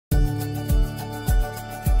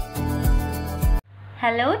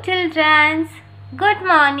Hello children, good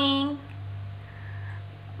morning.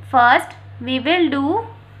 First we will do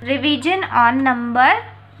revision on number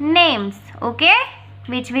names, okay,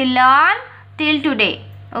 which we learn till today,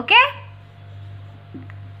 okay.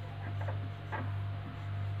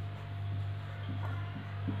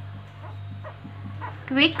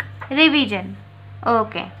 Quick revision,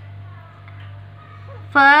 okay.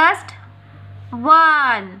 First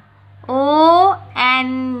one,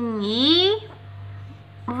 O-N-E,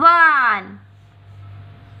 one.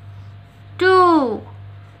 Two,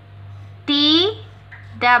 T-W-O,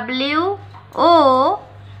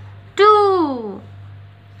 two.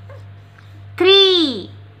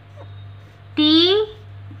 Three, T-H-R-E-E,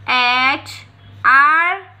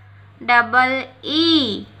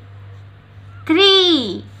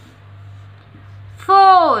 three.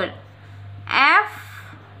 Four, F-O-U-R,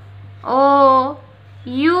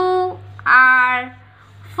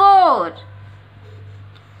 four.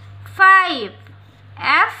 Five,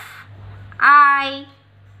 F-I-V-E,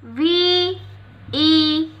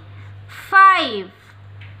 five.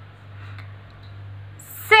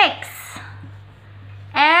 Six,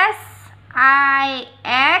 S-I-X,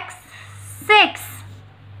 six.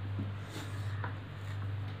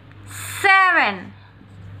 Seven,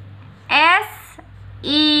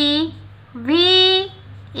 S-E-V-E-N,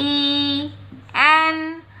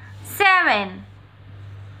 seven.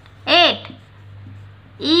 Eight,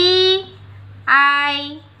 E-I-G-H-T,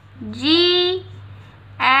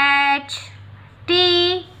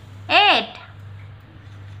 eight.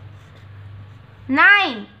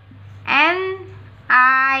 Nine, N-I-N-E,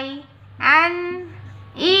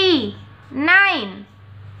 nine.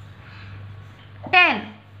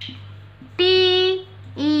 10, T-E-N,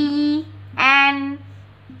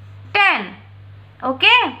 10.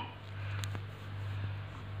 Okay.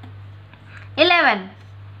 11,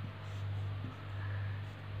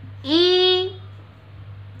 E-L-E-V-E-N,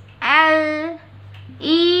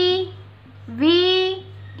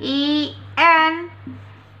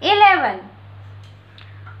 11.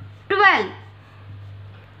 12,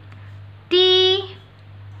 T-W-E-L-V-E,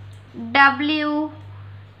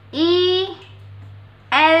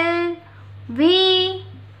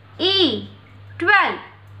 12.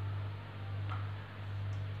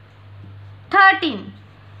 13,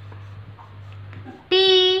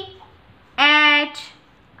 T-H-I-R-T-E-E-N,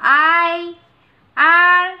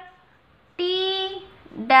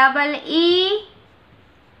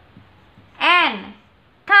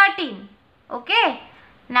 13. Okay.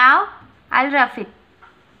 Now I'll rough it.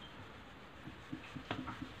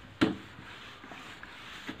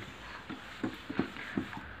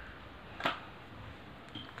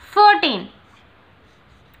 14,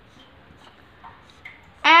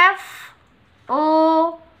 F-O-U-R-T-E-E-N,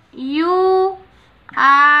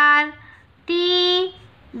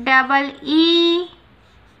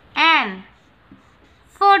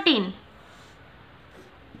 14.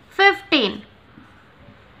 15,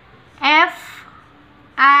 F-I-F-T-E-E-N,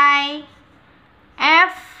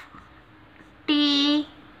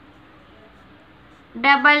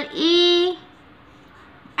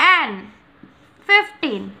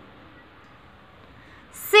 15.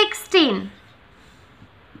 16,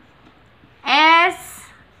 S-I-X-T-E-E-N,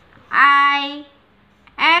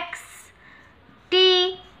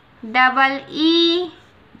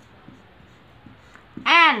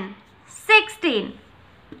 16.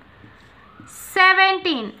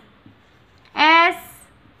 17, S-E-V-E-N,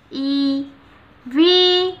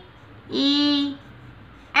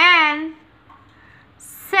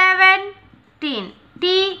 17,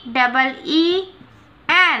 T-E-E-N,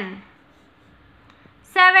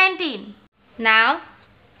 17. Now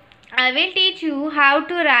I will teach you how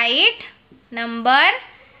to write number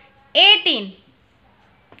 18.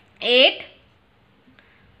 8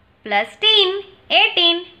 plus 10,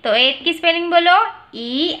 18. तो 8 की spelling बोलो,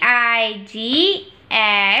 E-I-G-H-T,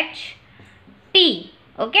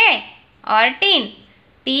 okay. और 10,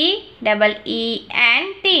 T-E-E-N,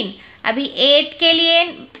 10. अभी 8 के लिए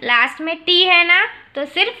last में T है ना, तो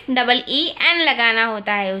सिर्फ E-E-N लगाना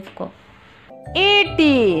होता है उसको.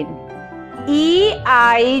 18,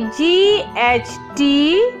 E-I-G-H-T-E-E-N,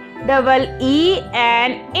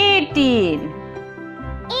 18.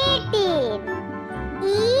 18,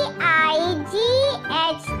 E-I-G-H-T-E-E-N,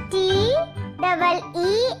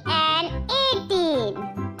 18.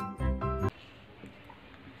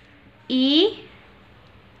 E-I-G-H-T-E-E-N,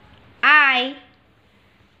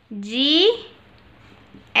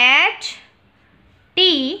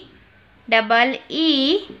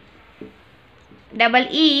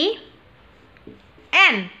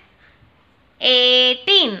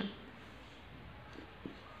 18.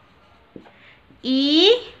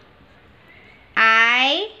 E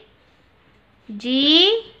I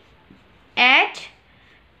G H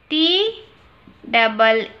T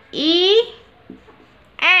double E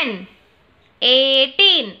N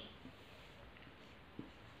 18।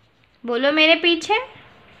 बोलो मेरे पीछे।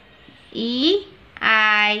 E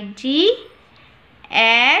I G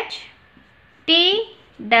H T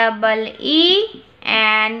double E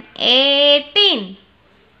N 18।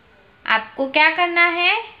 आपको क्या करना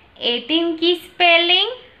है? 18 की स्पेलिंग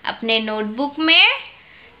अपने नोटबुक में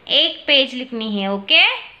एक पेज लिखनी है। Okay,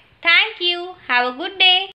 thank you, have a good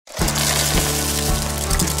day.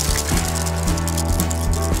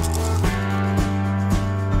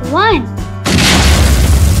 One.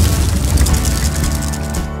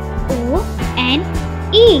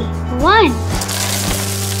 O-N-E. One.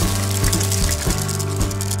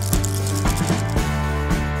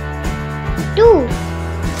 Two.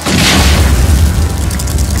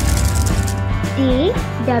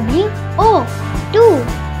 T-W-O. Two.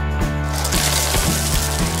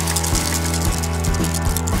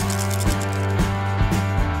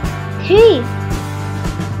 Three.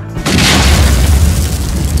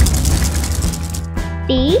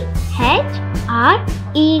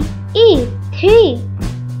 T-H-R-E-E. Three.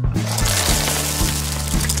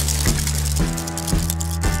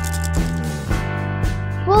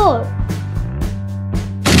 Four.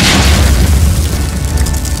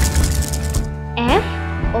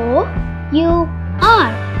 F-O-U-R.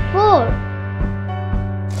 Four.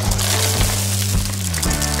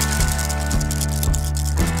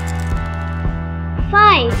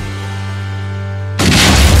 Five.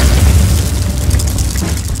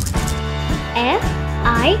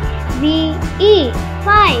 F-I-V-E.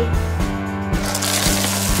 Five.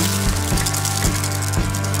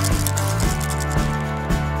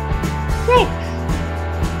 Six.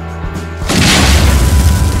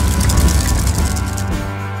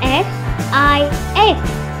 S-I-X.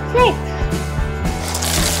 Six.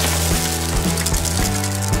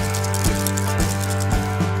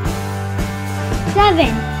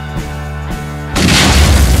 Seven.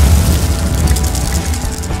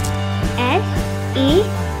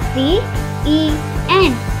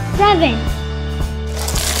 S-E-V-E-N. Seven.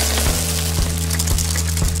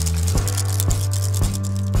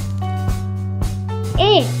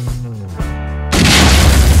 Eight.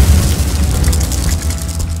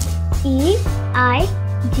 E-I-G-H-T.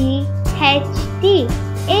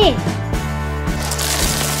 Eight.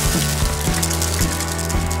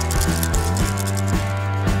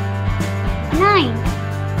 Nine.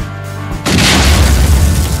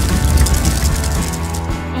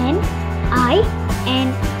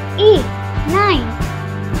 N-I-N-E. Nine.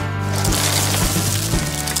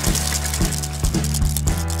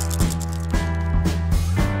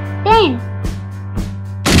 Ten.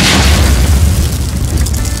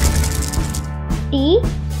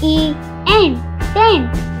 T-E-N. Ten.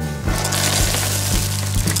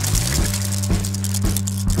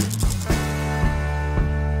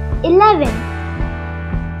 Eleven.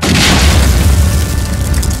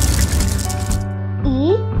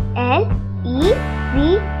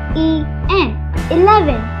 E-L-E-V-E-N.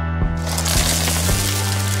 11.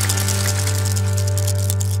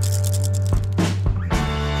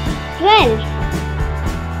 12.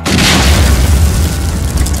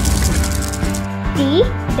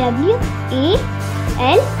 T-W-E-L-V-E.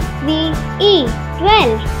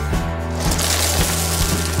 12.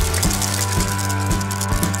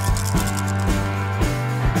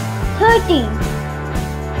 13.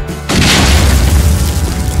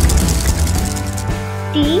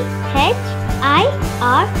 T-H-I-R-T-E-E-N.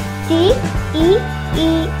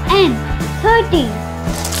 13.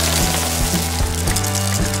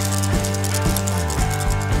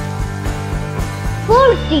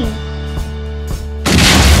 14.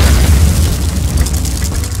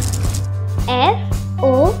 F-O-U-R-T-E-E-N.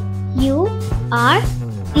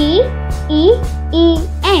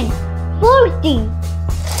 14.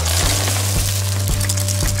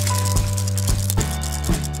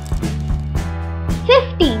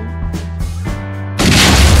 15.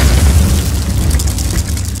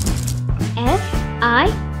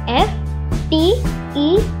 F-I-F-T-E-E-N.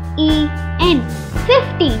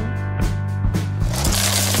 15.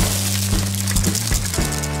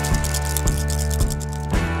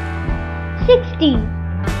 16.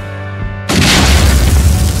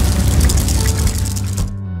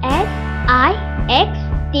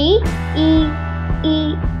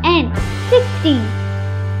 S-I-X-T-E-E-N. 16.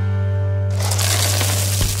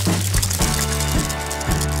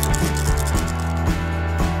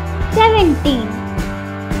 17.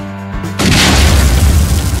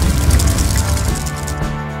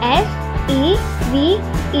 S-E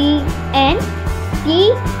E-E-N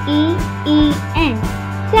T-E-E-N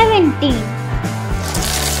 17.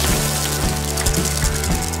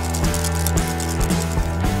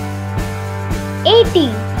 18.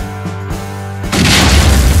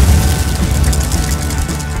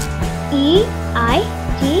 E-I-G-H-T-E-E-N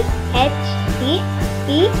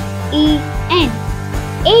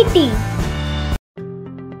 18.